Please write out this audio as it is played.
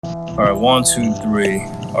All right, 1, 2, 3.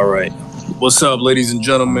 All right. What's up, ladies and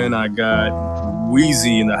gentlemen? I got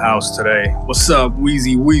Weazy in the house today. What's up,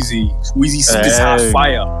 Weazy? Weazy spits hot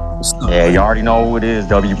fire. What's up? Yeah, you already know who it is.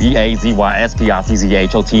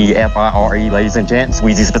 WEAZYSPITZHOTFIRE, ladies and gents.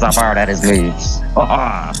 Weazy spits hot fire. That is me.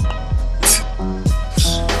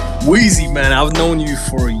 Weazy, man, I've known you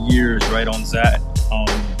for years, right, on XAT.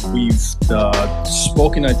 We've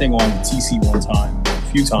spoken, I think, on TC one time, a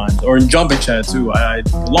few times, or in Jumping Chat too. A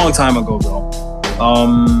long time ago, though.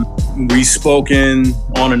 We've spoken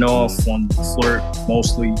on and off on Flirt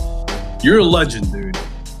mostly. You're a legend, dude,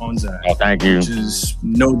 on XAT. Oh, thank you. Which is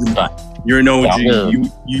no deny. You're an OG.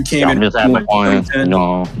 You came in. I'm just having fun. You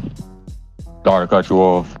know, sorry to cut you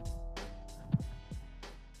off.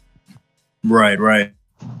 Right.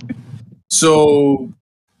 So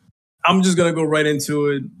I'm just gonna go right into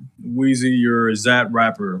it. Weazy, you're a XAT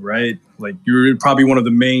rapper, right? Like you're probably one of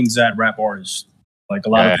the main XAT rap artists. Like a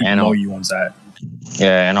lot of people know you on XAT.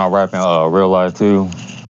 Yeah, and I'm rapping real life too.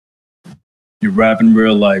 You're rapping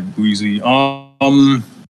real life, Weazy.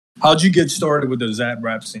 How'd you get started with the XAT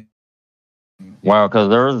rap scene? Well, cause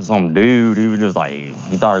there was some dude. He was just like,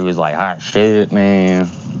 he thought he was like hot shit, man.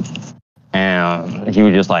 And he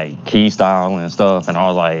was just like key styling and stuff. And I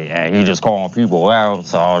was like, hey, he was just calling people out.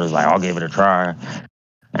 So I was like, I'll give it a try.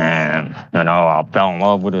 And, you know, I fell in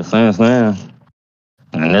love with it since then.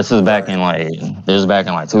 And this is back in like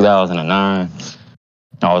 2009.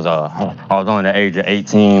 I was on the age of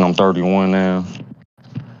 18. I'm 31 now.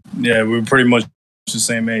 Yeah, we're pretty much the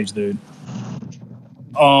same age, dude.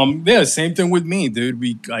 Yeah, same thing with me,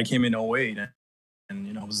 dude. I came in 08 and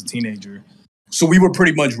you know, I was a teenager. So we were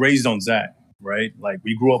pretty much raised on XAT, right? Like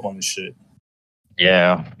we grew up on this shit.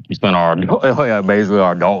 Yeah, we spent basically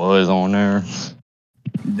our adulthoods on there.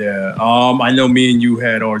 Yeah, I know me and you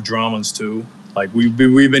had our dramas too. Like we've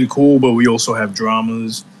been cool, but we also have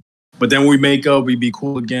dramas. But then we make up, we be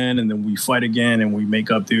cool again, and then we fight again, and we make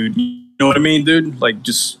up, dude. You know what I mean, dude? Like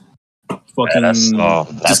just fucking,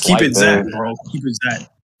 just keep it XAT, bro. Keep it XAT.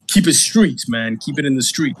 Keep it streets, man. Keep it in the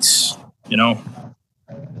streets. You know.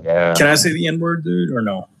 Yeah. Can I say the N-word, dude, or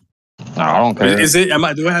no? No, I don't care. Is it?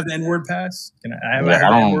 Do I have the N-word pass? Can I have the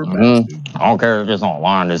N-word pass? Dude? I don't care if it's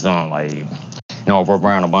online. It's on like, you know, if we're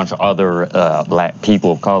around a bunch of other black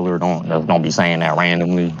people of color, don't be saying that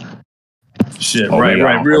randomly. Shit,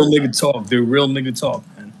 right. Real nigga talk, dude. Real nigga talk,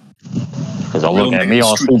 man. Because they look at me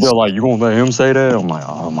all stupid, like, you gonna let him say that? I'm like,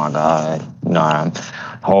 oh my god, you know, a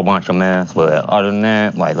whole bunch of mess. But other than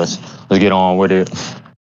that, like, let's get on with it.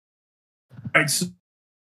 All right, so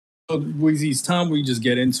Weazy, it's time we just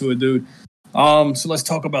get into it, dude. So let's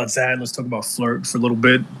talk about XAT. Let's talk about Flirt for a little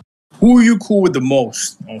bit. Who are you cool with the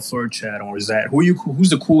most on Flirt Chat or XAT?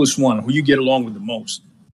 Who's the coolest one? Who you get along with the most?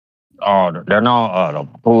 Oh, they're not the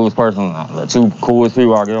coolest person. The two coolest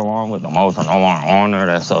people I get along with the most, and I want on there.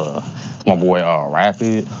 That's my boy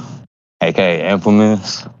Rapid, aka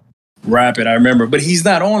Infamous. Rapid, I remember, but he's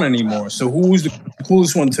not on anymore. So who's the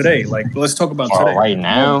coolest one today? Like, let's talk about today. Right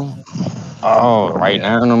now. Right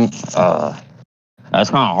now, that's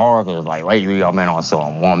kind of hard because like lately I've been on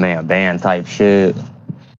some one-man band type shit.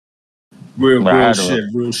 Real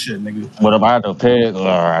shit, nigga. But if I had to pick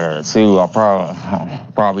out of the two, I'll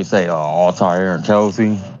probably say Altair and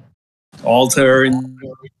Chelsea. Altair and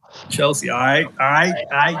Chelsea. All right.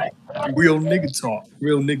 Real nigga talk.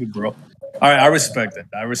 Real nigga, bro. All right, I respect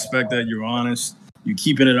that. You're honest. You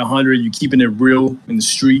keeping it 100. You keeping it real in the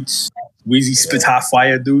streets. Weazy spits hot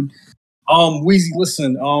fire, dude. Weazy,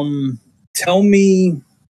 listen, tell me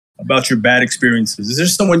about your bad experiences. Is there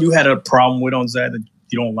someone you had a problem with on XAT that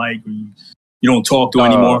you don't like or you don't talk to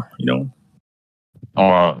anymore, you know?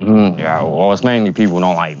 Yeah, well, it's mainly people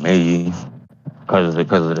don't like me because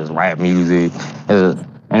of this rap music.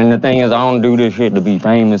 And the thing is, I don't do this shit to be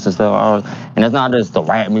famous and stuff. And it's not just the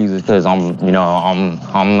rap music because I'm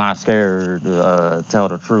not scared to tell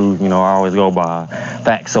the truth. You know, I always go by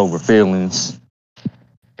facts over feelings.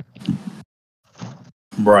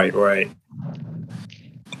 Right.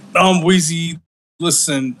 Weazy,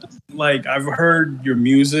 listen, like I've heard your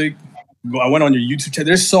music. I went on your YouTube channel.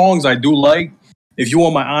 There's songs I do like. If you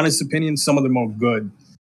want my honest opinion, some of them are good.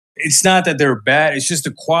 It's not that they're bad. It's just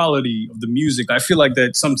the quality of the music. I feel like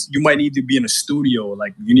that you might need to be in a studio.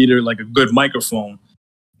 Like you need a good microphone.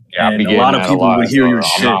 Yeah, and a lot of people would hear your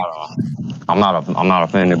shit. I'm not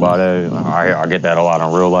offended by that. I get that a lot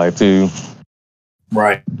in real life too.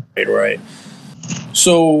 Right.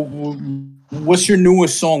 So, what's your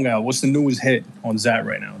newest song out? What's the newest hit on XAT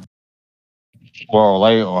right now? Well,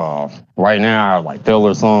 right now I have like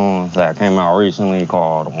filler songs that came out recently.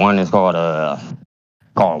 One is called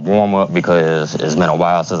called Warm Up because it's been a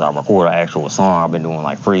while since I recorded an actual song. I've been doing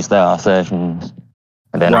like freestyle sessions.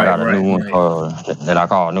 And then I got a new one called, then I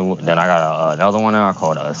got another one now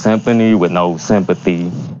called Symphony with No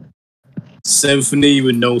Sympathy. Symphony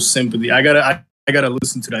with No Sympathy. I gotta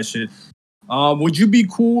listen to that shit. Would you be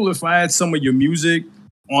cool if I had some of your music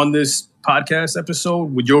on this podcast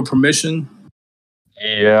episode with your permission?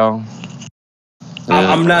 Yeah.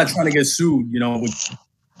 I'm not trying to get sued, with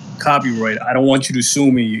copyright. I don't want you to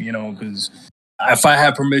sue me, because if I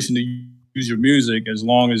have permission to use your music, as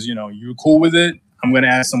long as, you're cool with it, I'm going to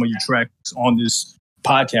add some of your tracks on this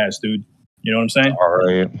podcast, dude. You know what I'm saying? All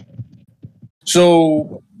right.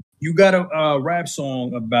 So you got a rap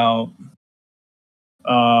song about,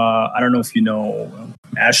 I don't know if you know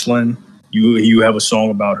Ashlyn. You have a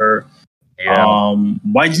song about her. Yeah.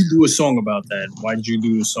 Why'd you do a song about that? Why'd you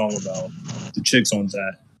do a song about the chicks on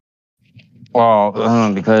that? Well,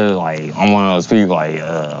 because like I'm one of those people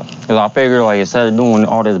because I figure like instead of doing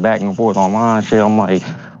all this back and forth online shit, I'm like,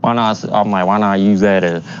 why not use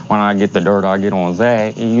that why not get the dirt I get on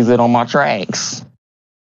Zach and use it on my tracks?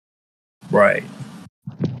 Right.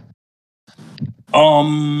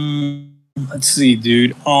 Let's see,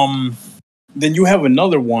 dude. Then you have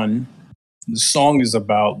another one. The song is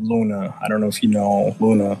about Luna. I don't know if you know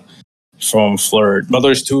Luna from Flirt. But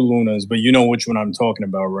there's two Lunas, but you know which one I'm talking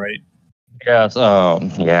about, right? Yes, I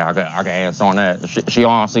can answer on that. She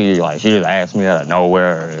honestly, she just asked me out of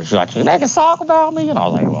nowhere. She's like, "You make a song about me?" And I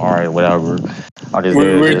was like, well, "All right, whatever."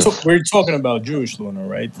 We're talking about Jewish Luna,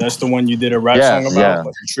 right? That's the one you did a rap song about,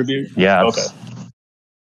 like a tribute? Yeah. Okay.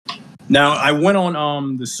 Now, I went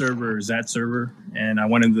on the server, XAT server, and I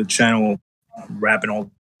went into the channel Rapping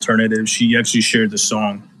Alternative. She actually shared the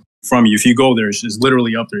song from you. If you go there, it's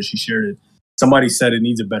literally up there. She shared it. Somebody said it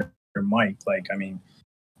needs a better mic.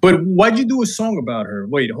 But why'd you do a song about her?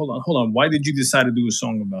 Wait, hold on. Why did you decide to do a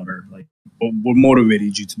song about her? What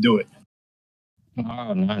motivated you to do it?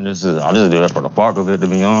 I just do it for the fuck of it, to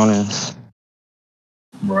be honest.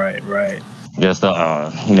 Right. Just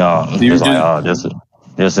because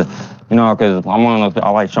I'm one of those, I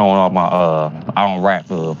like showing off my I don't rap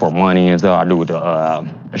for money and stuff. I do it to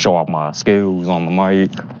show off my skills on the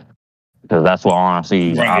mic. Because that's what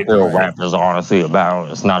honestly I feel rap is honestly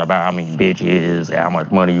about. It's not about how many bitches, how much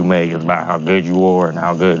money you make. It's about how good you are and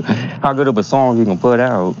how good of a song you can put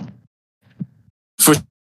out. For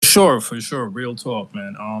sure. Real talk,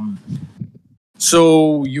 man.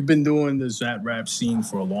 So you've been doing the XAT rap scene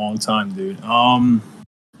for a long time, dude.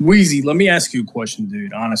 Weazy, let me ask you a question,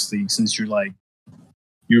 dude. Honestly, since you're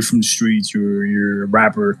from the streets, you're a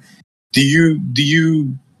rapper. Do you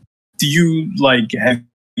have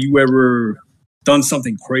you ever done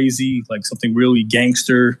something crazy, like something really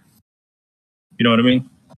gangster? You know what I mean?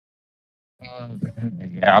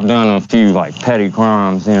 Yeah, I've done a few petty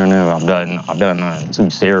crimes here and there. I've done nothing too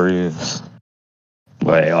serious.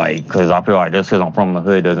 But because I feel like just because I'm from the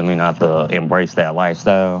hood doesn't mean I have to embrace that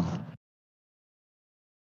lifestyle.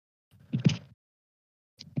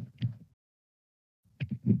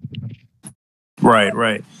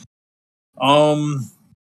 Right.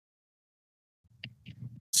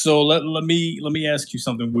 So let me ask you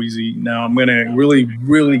something, Weazy. Now I'm gonna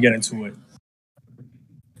really get into it.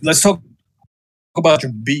 Let's talk about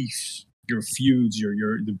your beefs, your feuds,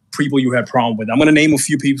 the people you had problem with. I'm gonna name a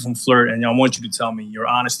few people from Flirt, and I want you to tell me your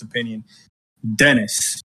honest opinion.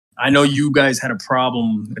 Dennis, I know you guys had a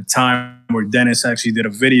problem at a time where Dennis actually did a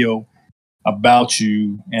video about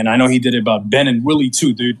you, and I know he did it about Ben and Willie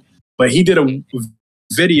too, dude. But he did a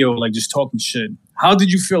video just talking shit. How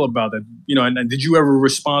did you feel about that? And did you ever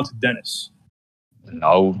respond to Dennis?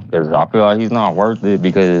 No, because I feel like he's not worth it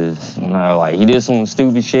because, he did some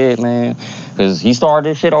stupid shit, man. Because he started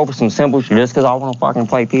this shit over some simple shit just because I want to fucking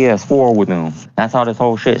play PS4 with him. That's how this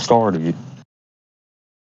whole shit started.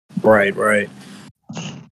 Right.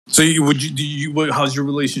 So how's your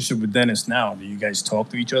relationship with Dennis now? Do you guys talk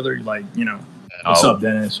to each other? What's up,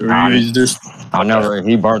 Dennis? Or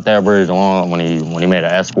he burnt that bridge along when he made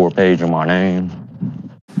an escort page in my name.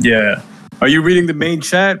 Yeah. Are you reading the main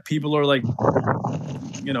chat? People are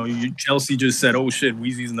Chelsea just said, "Oh shit,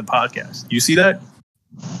 Weazy's in the podcast." You see that?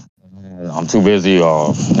 I'm too busy,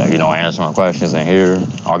 answering questions in here.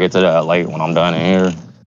 I'll get to that late when I'm done in here.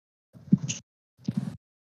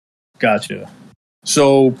 Gotcha.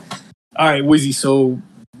 So, all right, Weazy. So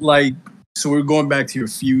we're going back to your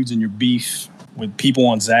feuds and your beef with people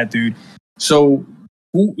on XAT, dude. So,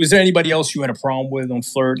 is there anybody else you had a problem with on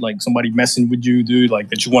Flirt? Somebody messing with you, dude?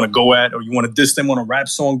 That you want to go at, or you want to diss them on a rap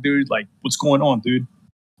song, dude? What's going on, dude?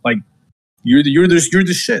 You're the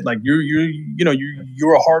shit.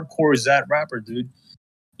 You're a hardcore XAT rapper, dude.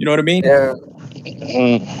 You know what I mean? Yeah.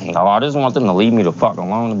 No, I just want them to leave me the fuck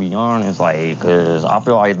alone, to be honest. Like, cause I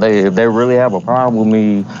feel like if they really have a problem with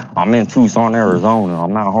me, I'm in Tucson, Arizona.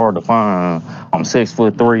 I'm not hard to find. I'm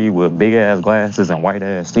 6'3" with big ass glasses and white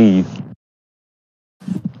ass teeth.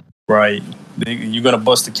 Right. You're gonna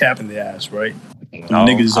bust a cap in the ass, right? No,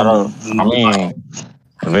 Niggas I mean,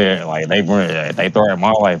 if they threaten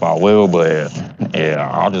my life, I will. But yeah,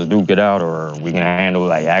 I'll just duke it out, or we can handle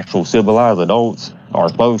like actual civilized adults are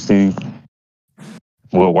supposed to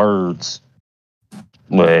with words.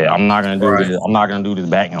 But I'm not gonna do this. I'm not gonna do this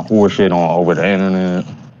back and forth shit on over the internet.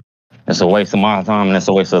 It's a waste of my time, and it's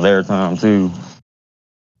a waste of their time too.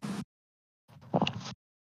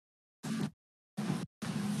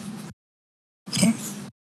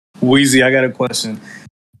 Weazy, I got a question.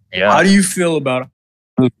 Yeah. How do you feel about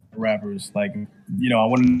rappers? Like, you know, I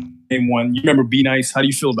want to name one. You remember BNICE? How do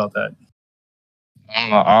you feel about that?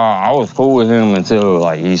 I was cool with him until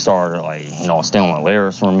like he started like stealing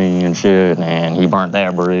lyrics from me and shit, and he burnt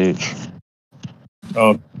that bridge.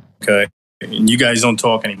 Oh, okay. And you guys don't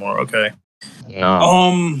talk anymore, okay?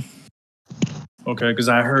 No. Okay, because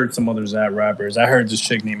I heard some other XAT rappers. I heard this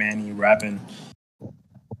chick named Annie rapping,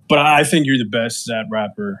 but I think you're the best XAT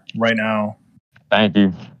rapper right now. Thank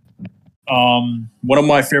you. One of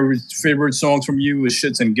my favorite songs from you is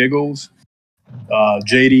 "Shits and Giggles."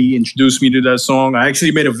 JD introduced me to that song. I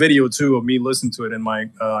actually made a video too of me listening to it in my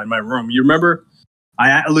room. You remember?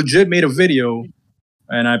 I legit made a video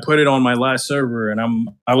and I put it on my last server. And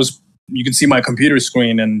you can see my computer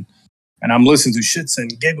screen and I'm listening to "Shits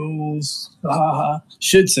and Giggles."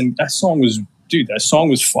 Shits and that song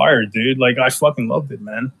was fire, dude. Like I fucking loved it,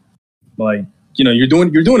 man. Like you're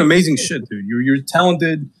doing amazing shit, dude. You're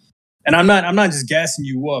talented, and I'm not just gassing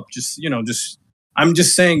you up. I'm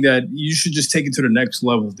just saying that you should just take it to the next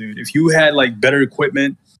level, dude. If you had like better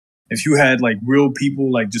equipment, if you had like real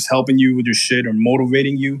people like just helping you with your shit or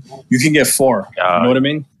motivating you, you can get far. You know what I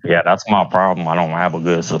mean? Yeah, that's my problem. I don't have a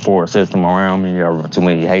good support system around me or too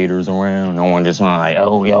many haters around. No one just like,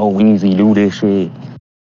 oh, yo, Weazy, do this shit.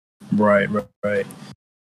 Right.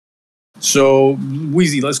 So,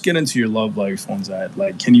 Weazy, let's get into your love life on that.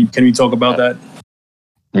 Like, can you talk about that?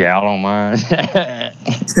 Yeah, I don't mind.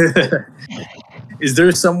 Is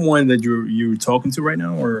there someone that you're talking to right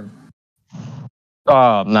now, or?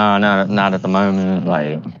 No, not at the moment.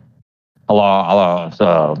 Like, I lost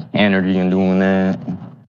energy in doing that.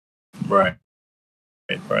 Right.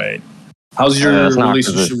 How's your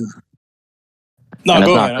relationship? No,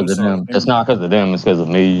 go ahead. I'm sorry. It's not because of them. It's because of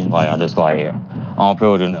me. Like, I just like I don't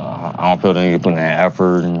feel the need to put in that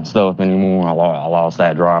effort and stuff anymore. I lost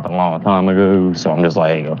that drive a long time ago. So I'm just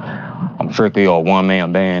like I'm strictly a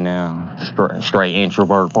one-man band now. Straight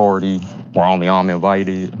introvert party where only I'm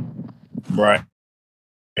invited. Right.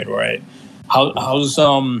 How's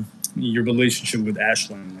your relationship with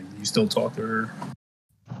Ashlyn? Like, you still talk to her?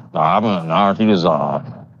 No,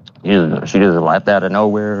 she just left out of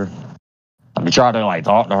nowhere. I be trying to like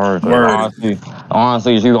talk to her.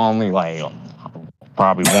 Honestly, she's the only like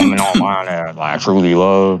probably woman online that like I truly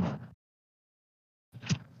love.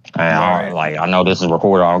 And I know this is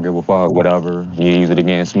recorded. I don't give a fuck. Whatever you use it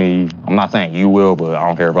against me. I'm not saying you will, but I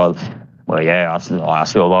don't care about it. But yeah, I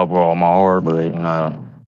still love her all my heart. But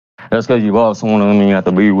that's because you love someone, and you have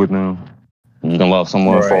to be with them. You can love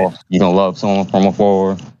someone you can love someone from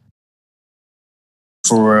afar.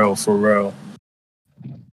 For real.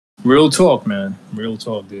 Real talk, man. Real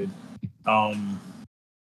talk, dude.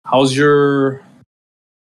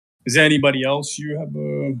 Is there anybody else you have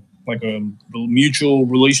a mutual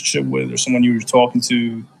relationship with, or someone you were talking to?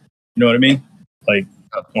 You know what I mean? Like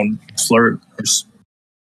on flirt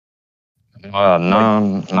or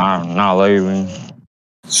not lately.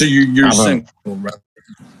 So you're single, right?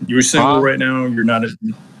 You're single right now. You're not.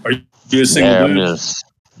 Are you a single dude?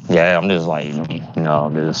 I'm just like and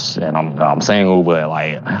I'm single, but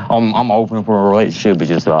like I'm open for a relationship. But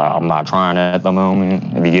just I'm not trying it at the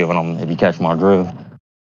moment. If you catch my drift.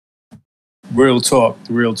 Real talk,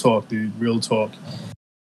 dude. Real talk.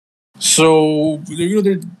 So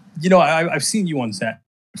I've seen you on XAT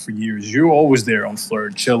for years. You're always there on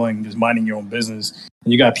flirt, chilling, just minding your own business,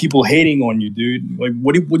 and you got people hating on you, dude. Like,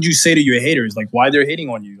 what would you say to your haters? Like, why they're hating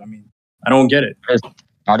on you? I mean, I don't get it.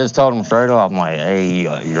 I just told them straight up, I'm like, hey,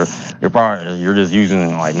 you're just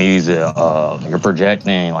using like me as you're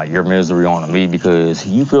projecting like your misery onto me because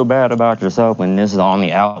you feel bad about yourself, and this is the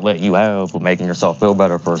only outlet you have for making yourself feel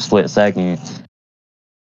better for a split second.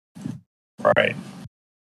 Right.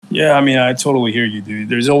 Yeah, I mean, I totally hear you, dude.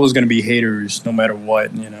 There's always going to be haters, no matter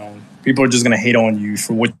what. People are just going to hate on you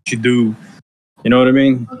for what you do. You know what I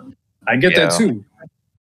mean? I get that too.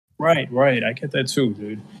 Right. I get that too,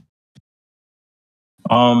 dude.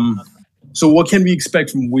 So what can we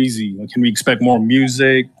expect from Weazy? Can we expect more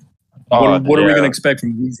music? What are we gonna expect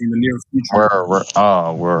from Weazy in the near future?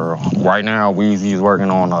 We're right now. Weezy is working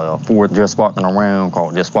on a fourth "Just Fucking Around"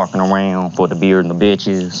 called "Just Fucking Around" for the beard and the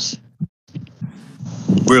bitches.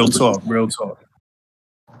 Real talk.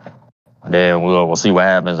 Then we'll see what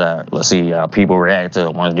happens. Let's see how people react to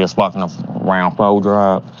it when "Just Fucking Around" flow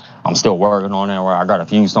drop. I'm still working on it. I got a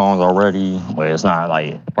few songs already, but it's not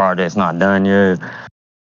like the project's not done yet.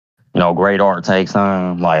 You know, great art takes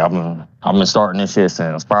time. Like I've been starting this shit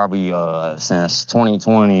since probably since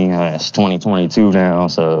 2020. It's 2022 now,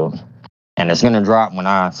 so and it's gonna drop when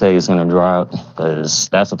I say it's gonna drop, because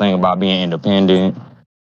that's the thing about being independent.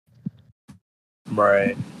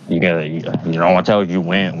 Right. You no one tells you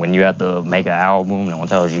when you have to make an album. No one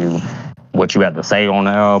tells you what you have to say on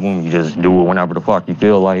the album. You just do it whenever the fuck you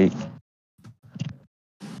feel like.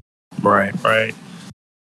 Right.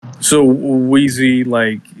 So Weezy,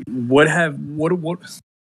 like, what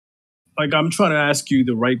like, I'm trying to ask you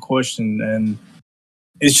the right question, and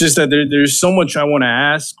it's just that there's so much I want to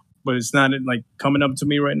ask, but it's not like coming up to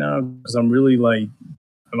me right now, because I'm really,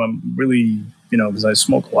 because I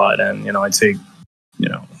smoke a lot, and I take,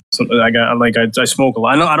 so I smoke a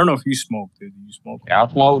lot. I don't know if you smoke, dude. You smoke? Yeah, I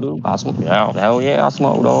smoke, dude. I smoke. Yeah, hell yeah, I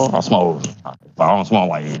smoke, dog. I smoke. But I don't smoke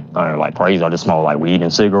like crazy. I just smoke like weed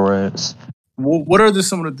and cigarettes. What are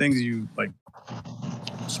some of the things you like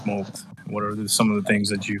smoked? What are some of the things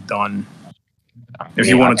that you've done? If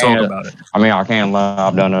you want to talk about it. I mean, I can't lie.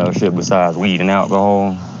 I've done other shit besides weed and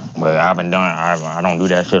alcohol, but I don't do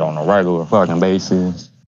that shit on a regular fucking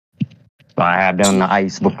basis. But I have done the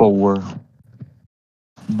ice before.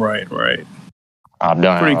 Right. I've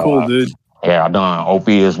done pretty cool, dude. Yeah, I've done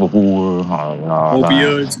opiates before.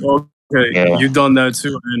 Opioids. Okay, yeah. You've done that too.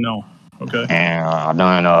 I didn't know. Okay. And I've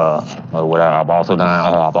done I've also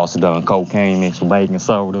done cocaine mixed with baking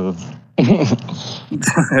soda.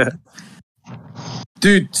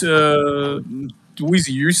 Dude,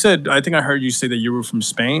 Weezy, I think I heard you say that you were from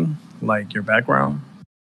Spain, like your background.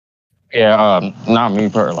 Yeah, not me,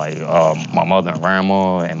 my mother and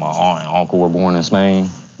grandma and my aunt and uncle were born in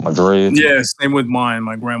Spain, Madrid. Yeah, same with mine.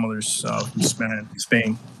 My grandmother's from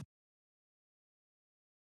Spain.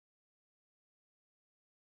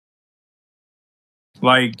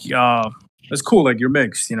 Like, that's cool. Like, you're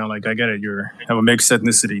mixed. Like, I get it. You have a mixed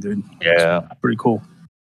ethnicity, dude. Yeah, that's pretty cool.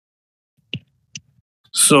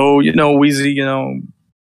 So, Weezy,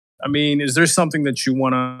 I mean, is there something that you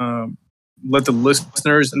want to let the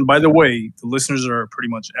listeners, and by the way, the listeners are pretty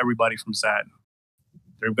much everybody from XAT.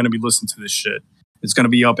 They're going to be listening to this shit. It's going to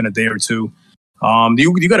be up in a day or two. Do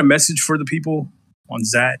you got a message for the people on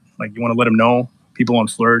XAT? Like, you want to let them know, people on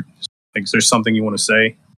Flirt? Like, is there something you want to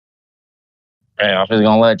say? Hey, I'm just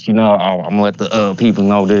gonna let you know. I'm gonna let the people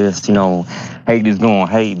know this. Hate is gonna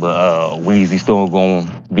hate, but Weezy still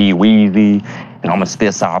gonna be Weezy, and I'm gonna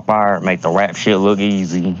spit side fire, make the rap shit look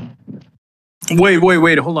easy.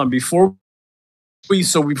 Wait, hold on. Before we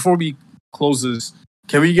close this,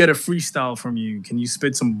 can we get a freestyle from you? Can you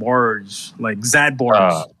spit some bars, like XAT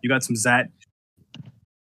bars? You got some XAT?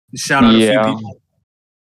 Shout out a few people.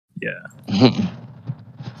 Yeah.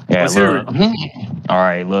 Yeah. Look. All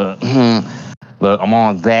right. Look, I'm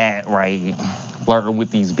on that, right? Flirting with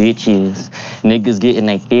these bitches. Niggas getting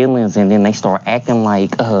their feelings and then they start acting like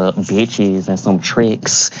bitches and some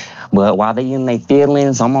tricks. But while they in their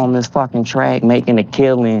feelings, I'm on this fucking track making a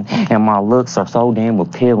killing. And my looks are so damn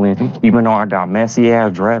appealing. Even though I got messy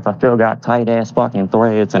ass dreads, I still got tight ass fucking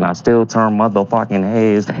threads. And I still turn motherfucking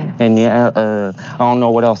heads. And yeah, I don't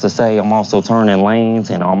know what else to say. I'm also turning lanes.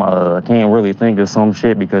 And I'm can't really think of some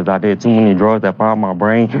shit because I did too many drugs that fried my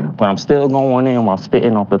brain. But I'm still going in while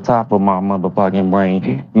spitting off the top of my motherfucking brain.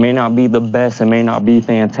 It may not be the best, it may not be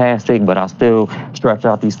fantastic, but I still stretch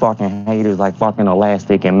out these fucking haters like fucking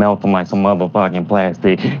elastic and melt them like some motherfucking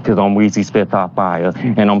plastic. Cause I'm Weezy spit top fire.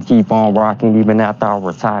 And I'm keep on rocking even after I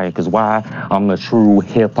retire. Cause why? I'm the true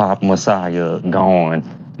hip hop messiah. Gone.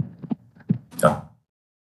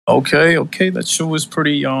 Okay. That shit was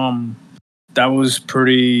pretty that was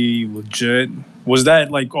pretty legit. Was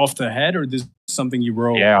that like off the head or this something you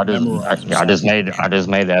wrote? Yeah, I just made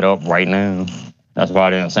that up right now. That's why I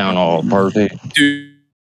didn't sound all perfect.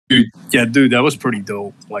 Dude, that was pretty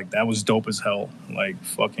dope. Like, that was dope as hell. Like,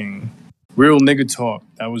 fucking real nigga talk.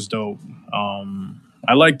 That was dope.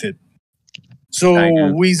 I liked it. So,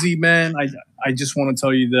 Weezy, man, I just want to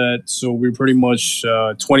tell you that. So we're pretty much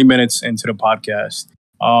 20 minutes into the podcast.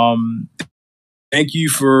 Thank you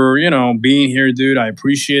for being here, dude. I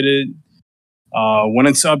appreciate it. When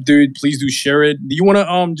it's up, dude, please do share it. Do you want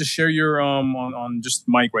to just share your on just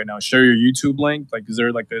mic right now? Share your YouTube link. Like, is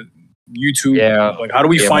there like a YouTube? Yeah. Like, how do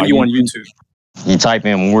we find you on YouTube? You type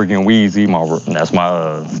in Morgan Weazy. That's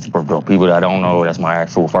my for people that don't know. That's my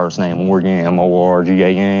actual first name, Morgan Morgan.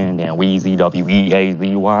 Then Weazy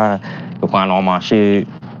Weazy. You'll find all my shit.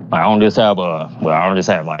 Like, I don't just have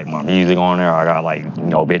like my music on there. I got like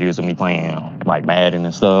videos of me playing like Madden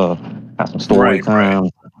and stuff. Got some story time.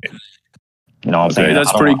 Right. You know what I'm saying?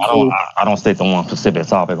 That's pretty cool. I don't stick to one specific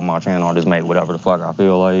topic on my channel. I just make whatever the fuck I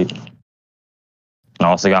feel like. And I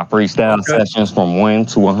also got freestyle sessions from 1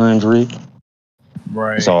 to 100.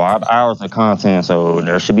 Right. So I have hours of content, so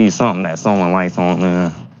there should be something that someone likes on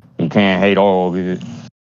there. You can't hate all of it.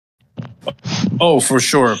 Oh, for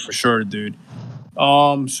sure, dude.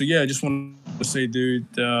 So yeah, I just want to say, dude,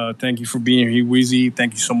 thank you for being here, Weazy.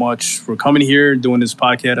 Thank you so much for coming here, doing this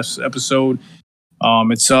podcast episode.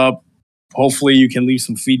 It's up. Hopefully you can leave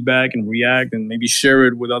some feedback and react and maybe share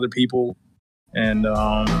it with other people. And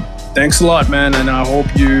thanks a lot, man. And I hope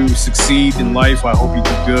you succeed in life. I hope you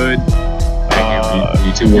do good.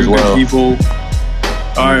 You too as well. People.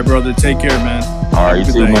 All right, brother. Take care, man. All right,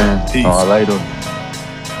 you too, man. Peace. All right, later.